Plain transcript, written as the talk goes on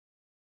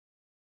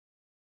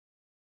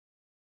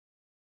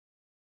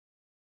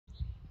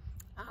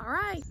All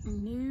right,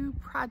 new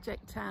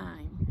project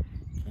time.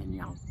 Can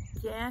y'all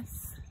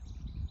guess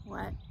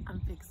what I'm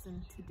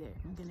fixing to do?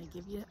 I'm gonna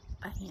give you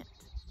a hint.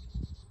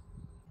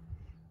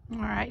 All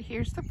right,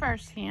 here's the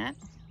first hint.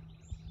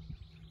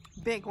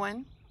 Big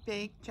one,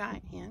 big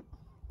giant hint.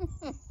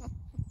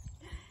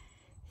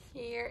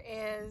 Here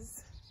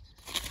is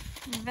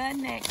the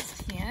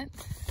next hint.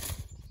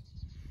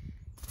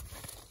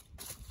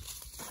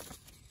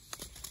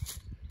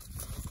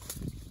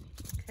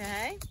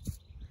 Okay.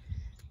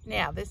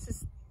 Now this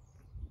is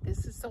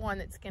the one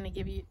that's going to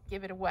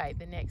give it away,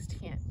 the next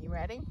hint. You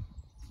ready?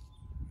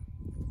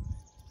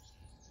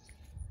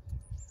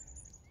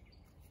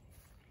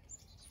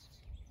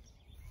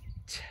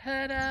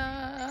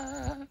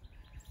 Ta-da!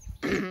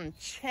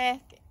 Check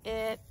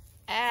it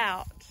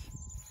out.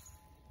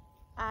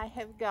 I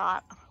have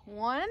got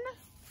 1,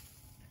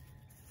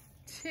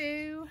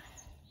 2,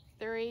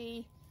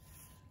 3,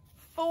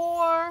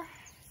 4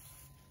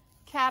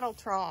 cattle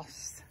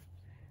troughs.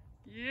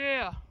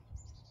 Yeah.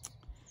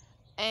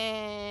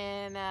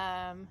 And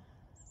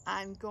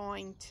I'm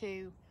going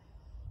to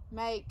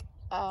make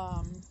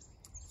some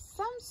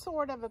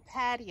sort of a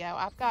patio.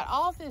 I've got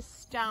all this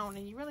stone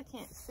and you really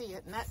can't see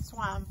it, and that's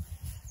why I'm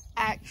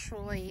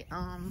actually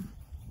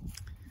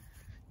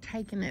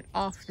taking it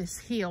off this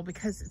hill,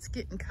 because it's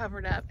getting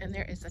covered up and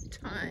there is a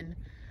ton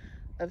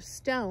of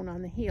stone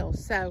on the hill.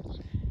 So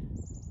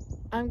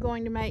I'm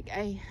going to make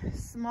a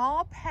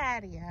small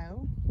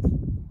patio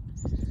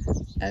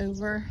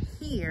over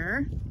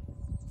here.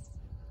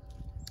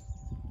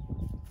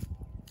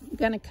 I'm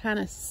going to kind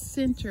of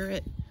center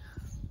it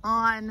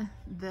on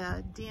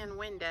the den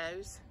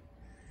windows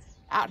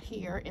out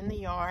here in the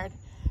yard,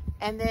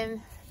 and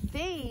then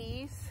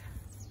these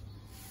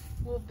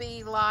will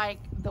be like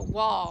the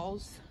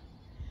walls,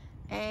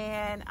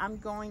 and I'm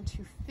going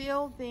to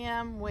fill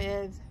them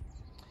with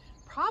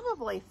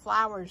probably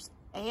flowers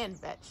and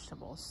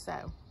vegetables.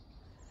 So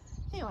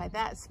anyway,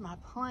 that's my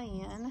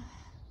plan.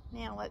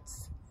 Now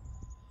let's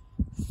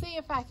see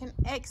if I can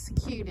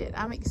execute it.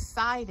 I'm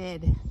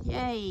excited.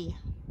 Yay.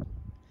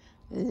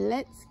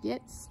 Let's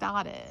get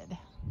started.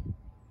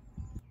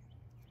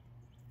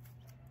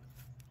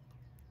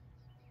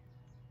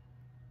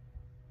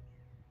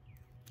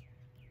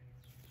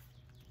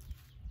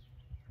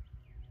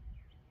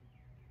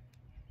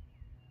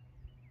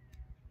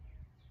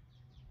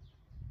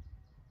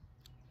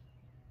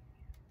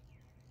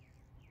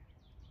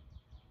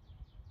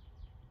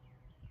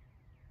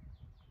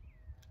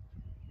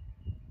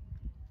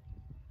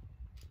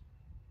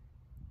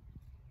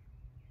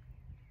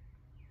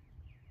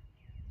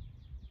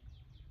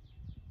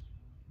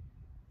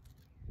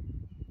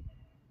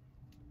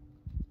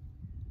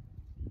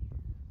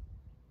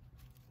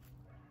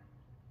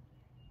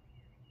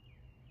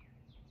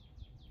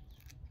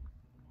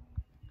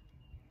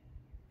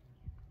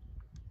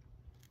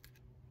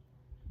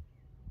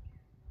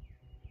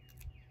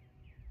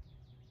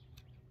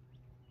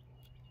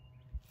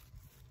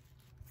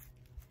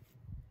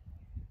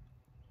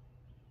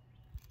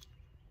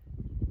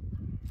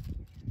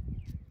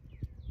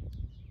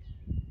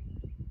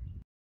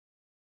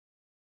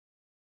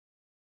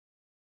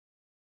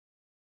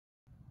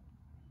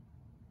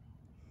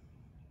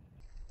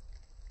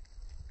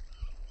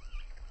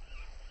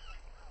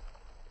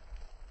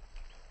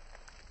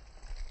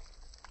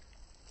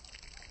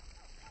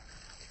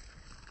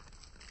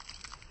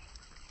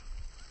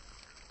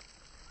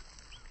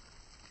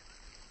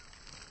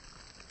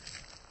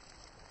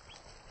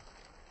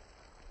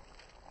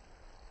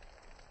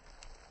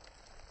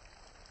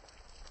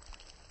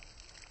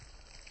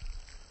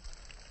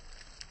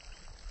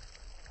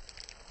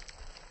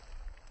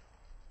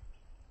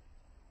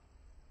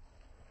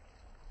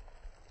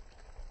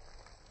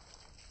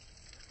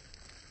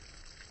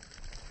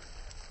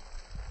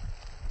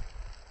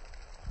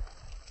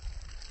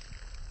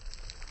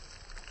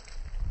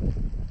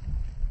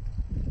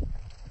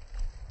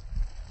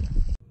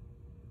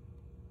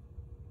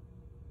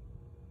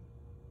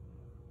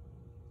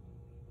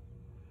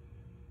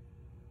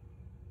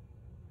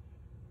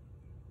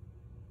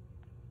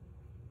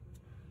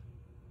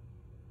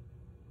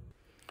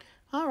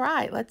 All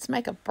right, let's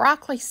make a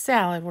broccoli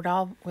salad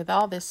with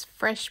all this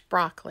fresh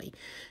broccoli.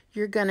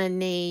 You're gonna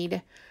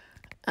need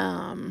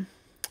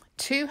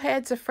 2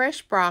 heads of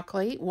fresh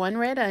broccoli, 1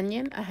 red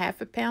onion, a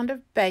 ½ pound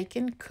of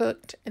bacon,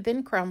 cooked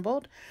then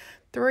crumbled,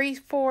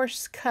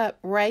 3/4 cup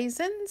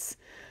raisins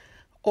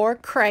or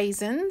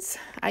craisins.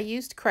 I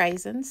used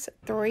craisins.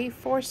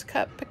 3/4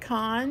 cup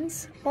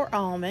pecans or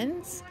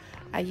almonds.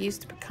 I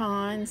used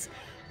pecans.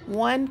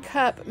 1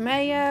 cup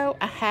mayo,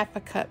 a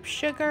 ½ cup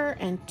sugar,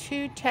 and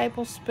 2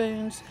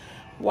 tablespoons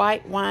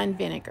white wine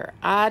vinegar.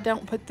 I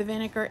don't put the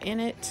vinegar in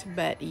it,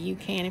 but you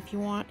can if you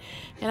want.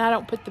 And I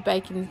don't put the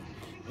bacon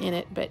in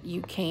it, but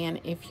you can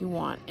if you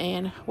want.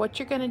 And what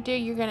you're going to do,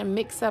 you're going to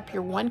mix up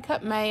your 1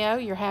 cup mayo,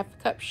 your ½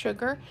 cup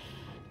sugar,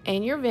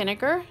 and your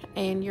vinegar,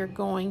 and you're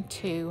going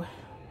to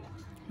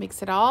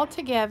mix it all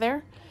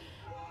together.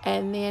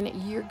 And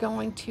then you're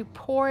going to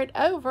pour it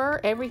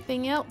over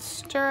everything else,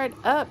 stir it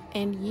up,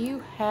 and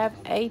you have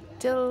a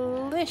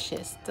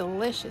delicious,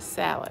 delicious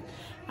salad.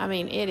 I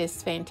mean, it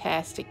is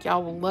fantastic.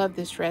 Y'all will love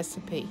this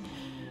recipe.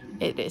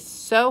 It is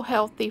so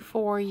healthy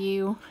for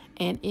you,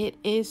 and it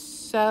is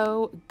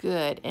so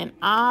good. And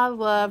I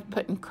love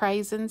putting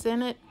craisins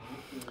in it.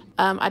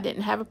 I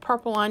didn't have a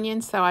purple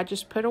onion, so I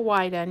just put a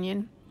white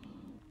onion,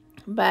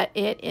 but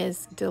it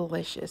is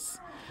delicious.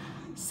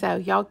 So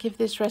y'all give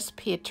this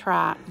recipe a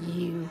try.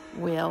 You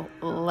will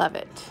love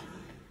it.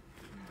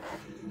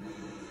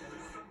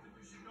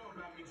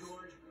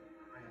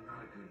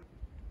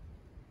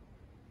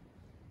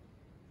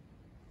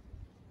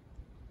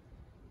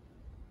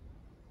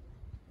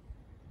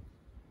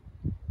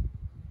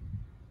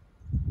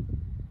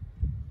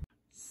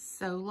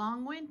 So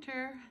long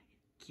winter,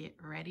 get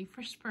ready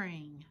for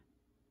spring.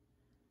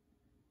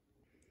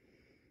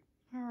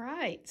 All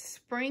right,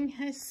 spring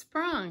has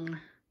sprung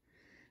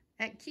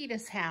at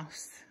Kita's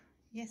house.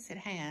 Yes, it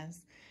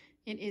has.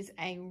 It is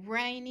a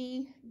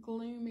rainy,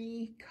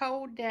 gloomy,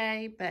 cold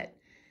day, but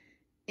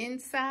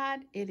inside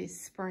it is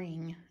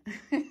spring.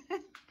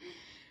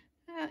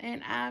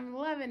 And I'm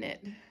loving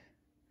it.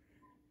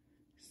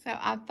 So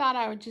I thought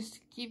I would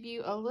just give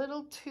you a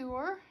little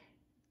tour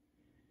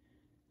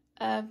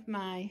of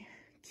my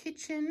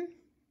kitchen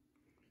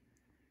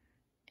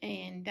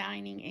and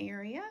dining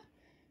area.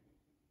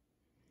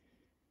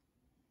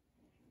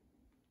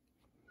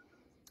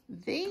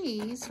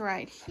 These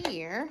right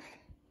here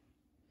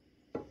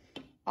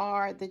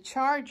are the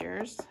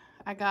chargers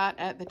I got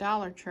at the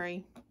Dollar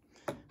Tree.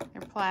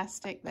 They're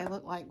plastic, they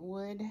look like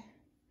wood.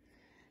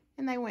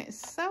 And they went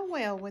so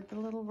well with the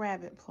little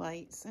rabbit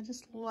plates. I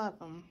just love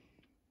them.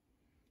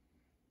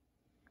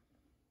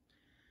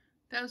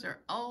 Those are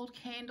old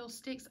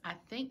candlesticks. I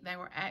think they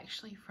were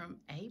actually from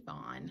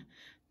Avon.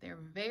 They're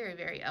very,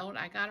 very old.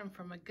 I got them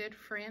from a good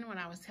friend when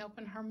I was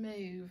helping her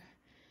move.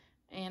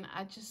 And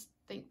I just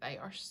think they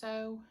are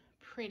so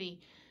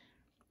pretty.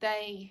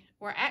 They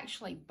were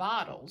actually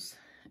bottles.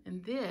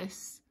 And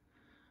this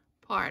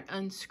part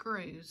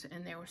unscrews.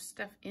 And there was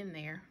stuff in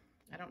there.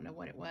 I don't know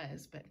what it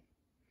was, but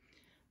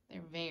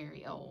they're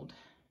very old.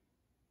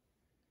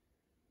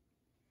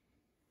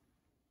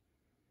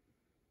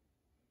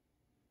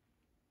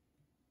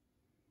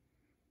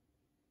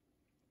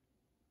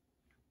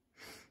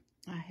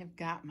 I have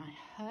got my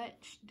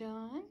hutch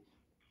done.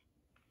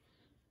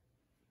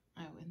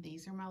 Oh, and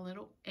these are my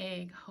little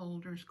egg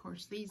holders. Of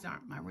course, these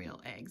aren't my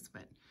real eggs,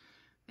 but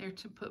they're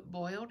to put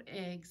boiled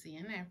eggs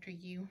in after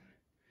you,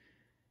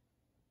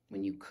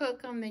 when you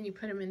cook them, then you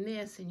put them in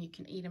this and you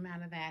can eat them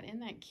out of that. Isn't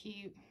that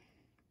cute?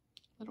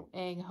 Little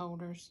egg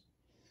holders.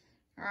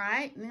 All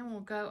right, and then we'll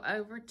go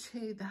over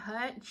to the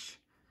hutch.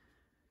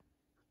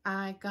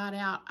 I got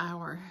out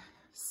our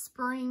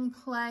spring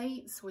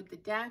plates with the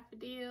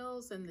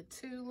daffodils and the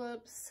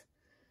tulips.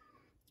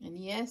 And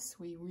yes,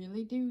 we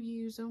really do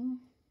use them.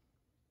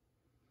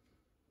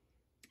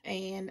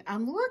 And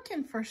I'm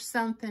looking for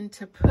something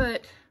to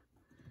put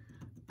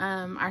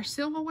our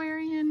silverware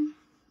in.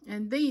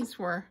 And these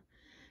were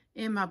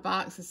in my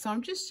boxes, so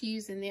I'm just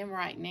using them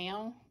right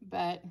now.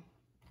 But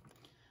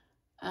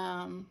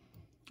I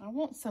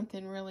want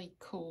something really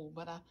cool,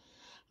 but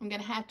I'm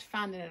going to have to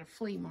find it at a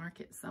flea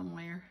market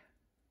somewhere.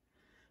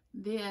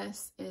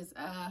 This is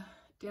a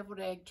deviled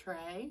egg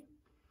tray.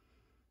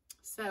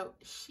 So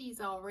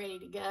she's all ready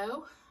to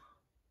go.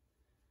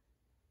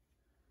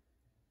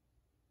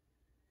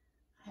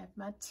 I have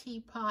my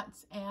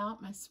teapots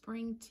out, my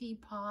spring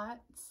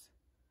teapots.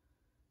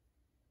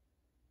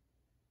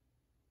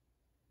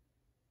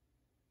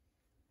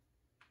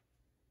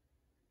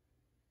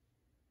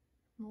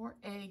 More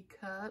egg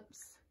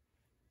cups.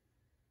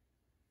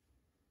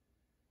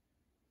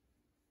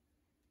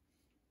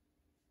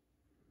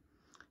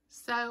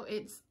 So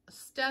it's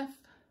stuff,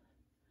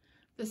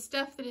 the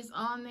stuff that is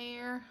on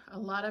there, a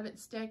lot of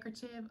it's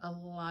decorative, a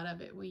lot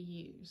of it we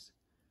use.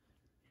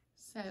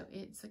 So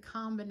it's a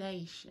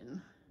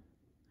combination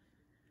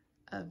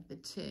of the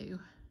two.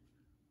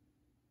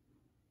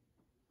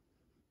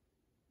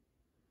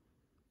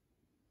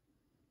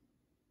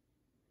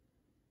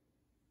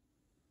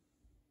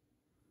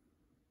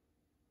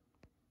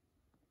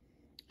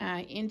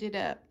 I ended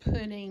up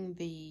putting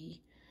the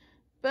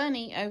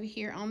bunny over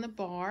here on the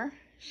bar.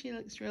 She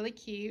looks really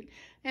cute.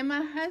 And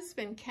my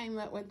husband came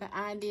up with the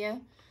idea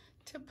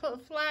to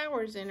put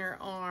flowers in her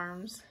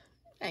arms.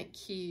 Isn't that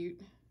cute?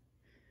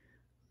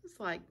 It's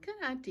like, good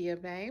idea,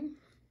 babe.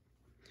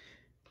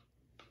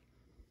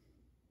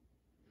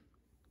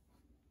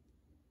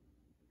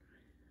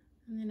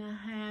 And then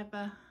I have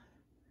a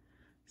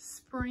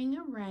spring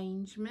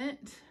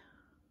arrangement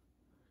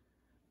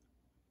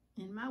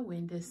in my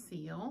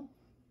windowsill.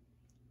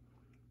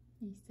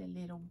 He's the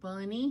little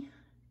bunny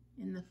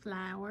in the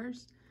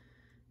flowers.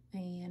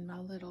 And my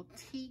little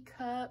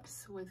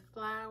teacups with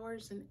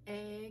flowers and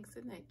eggs.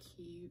 Isn't that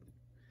cute?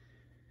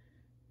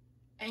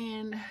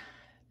 And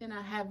then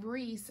I have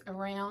wreaths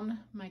around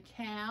my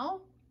cow.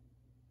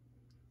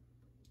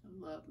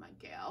 I love my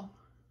cow.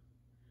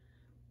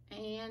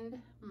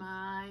 And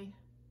my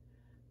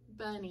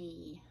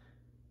bunny.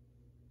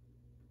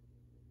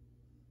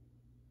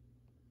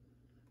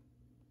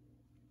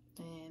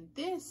 And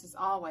this is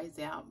always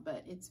out,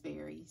 but it's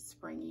very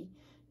springy.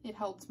 It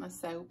holds my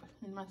soap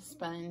and my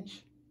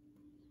sponge.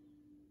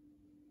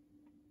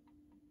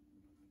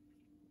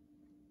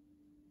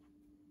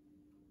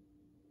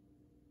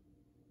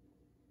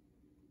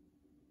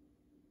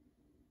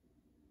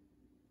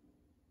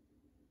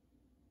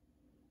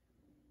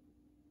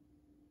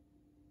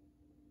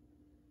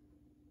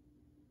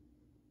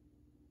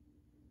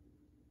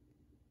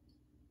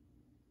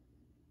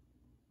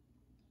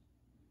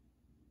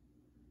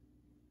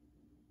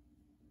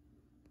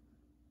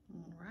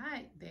 All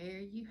right, there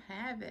you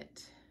have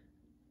it.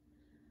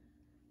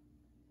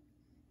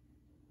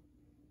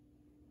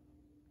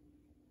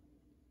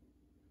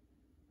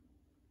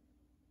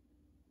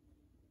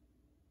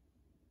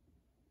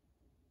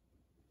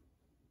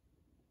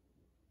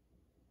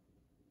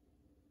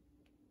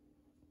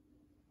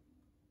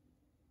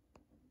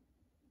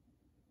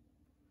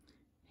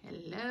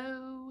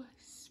 Hello,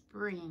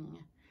 spring.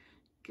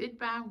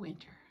 Goodbye,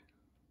 winter.